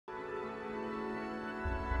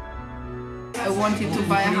I wanted to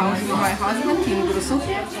buy a house with my husband in Brusel.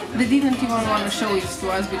 They didn't even want to show it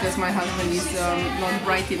to us because my husband is not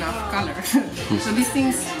bright enough color. So these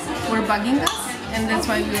things were bugging us, and that's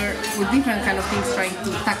why we're with different kind of things trying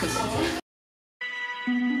to tackle them.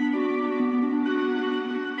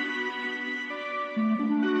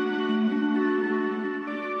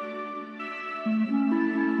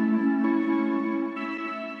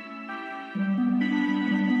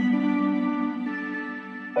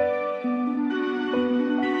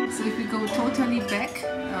 So if we go totally back,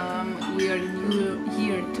 we are in the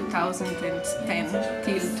year 2010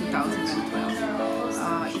 till 2012.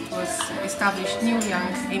 It was established new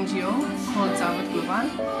young NGO called Zavet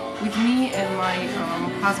with me and my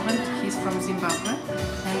husband. He's from Zimbabwe,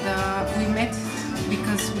 and we met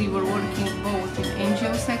because we were working both in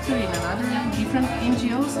NGO sector in another different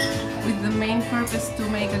NGOs with the main purpose to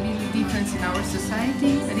make a little difference in our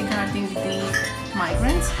society regarding the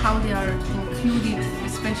migrants, how they are included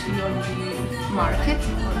especially on the market,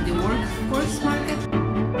 on the workforce market.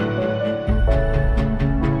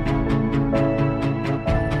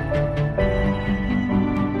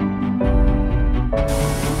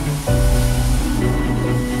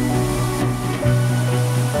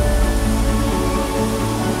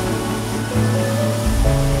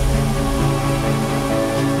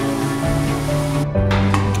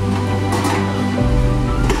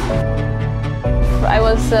 I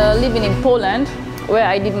was living in Poland, where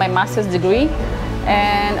I did my master's degree,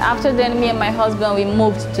 and after then me and my husband we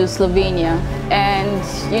moved to Slovenia.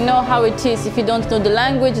 And you know how it is, if you don't know the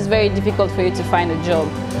language, it's very difficult for you to find a job.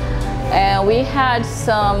 And we had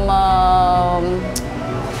some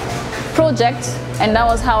projects, and that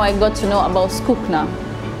was how I got to know about Skuhna,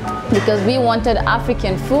 because we wanted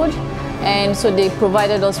African food, and so they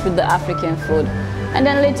provided us with the African food. And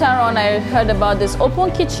then later on I heard about this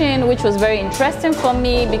open kitchen, which was very interesting for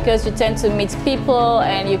me because you tend to meet people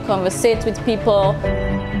and you conversate with people.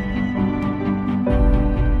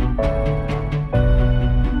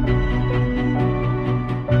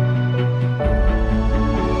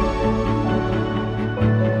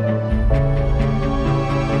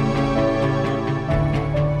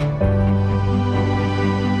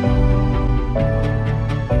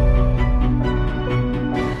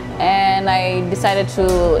 I decided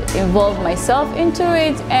to involve myself into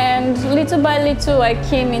it, and little by little I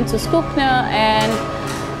came into Skuhna, and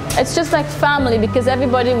it's just like family because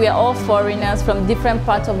everybody, we are all foreigners from different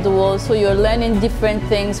parts of the world, so you're learning different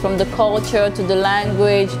things from the culture to the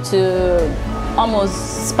language to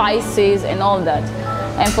almost spices and all that.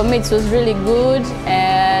 And for me it was really good,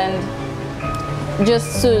 and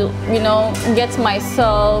just to, you know, get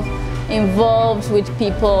myself involved with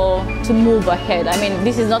people to move ahead. I mean,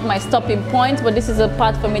 this is not my stopping point, but this is a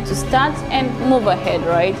part for me to start and move ahead,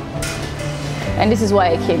 right? And this is why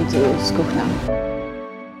I came to Skuhna.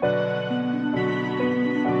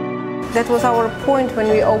 That was our point when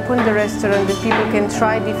we opened the restaurant, that people can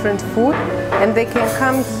try different food and they can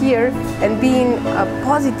come here and be in a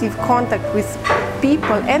positive contact with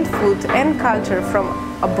people and food and culture from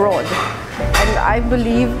abroad. And I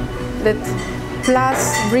believe that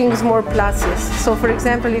plus brings more pluses. So for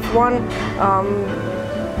example, if one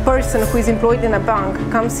person who is employed in a bank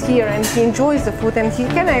comes here and he enjoys the food and he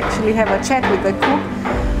can actually have a chat with the cook,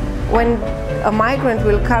 when a migrant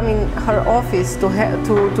will come in her office to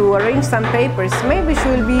arrange some papers, maybe she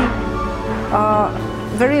will be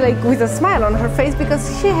very like with a smile on her face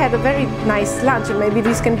because she had a very nice lunch, and maybe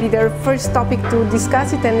this can be their first topic to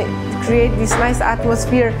discuss it and create this nice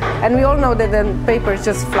atmosphere. And we all know that the paper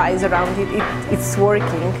just flies around, it's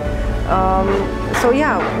working. So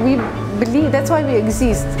yeah, we believe that's why we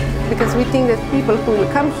exist, because we think that people who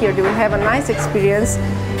will come here, they will have a nice experience,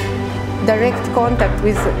 direct contact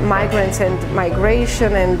with migrants and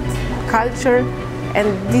migration and culture, and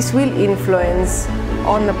this will influence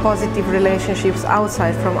on the positive relationships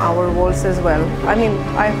outside from our walls as well. I mean,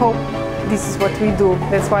 I hope this is what we do.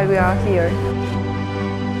 That's why we are here.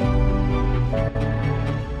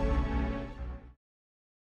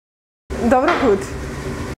 Dobro hud.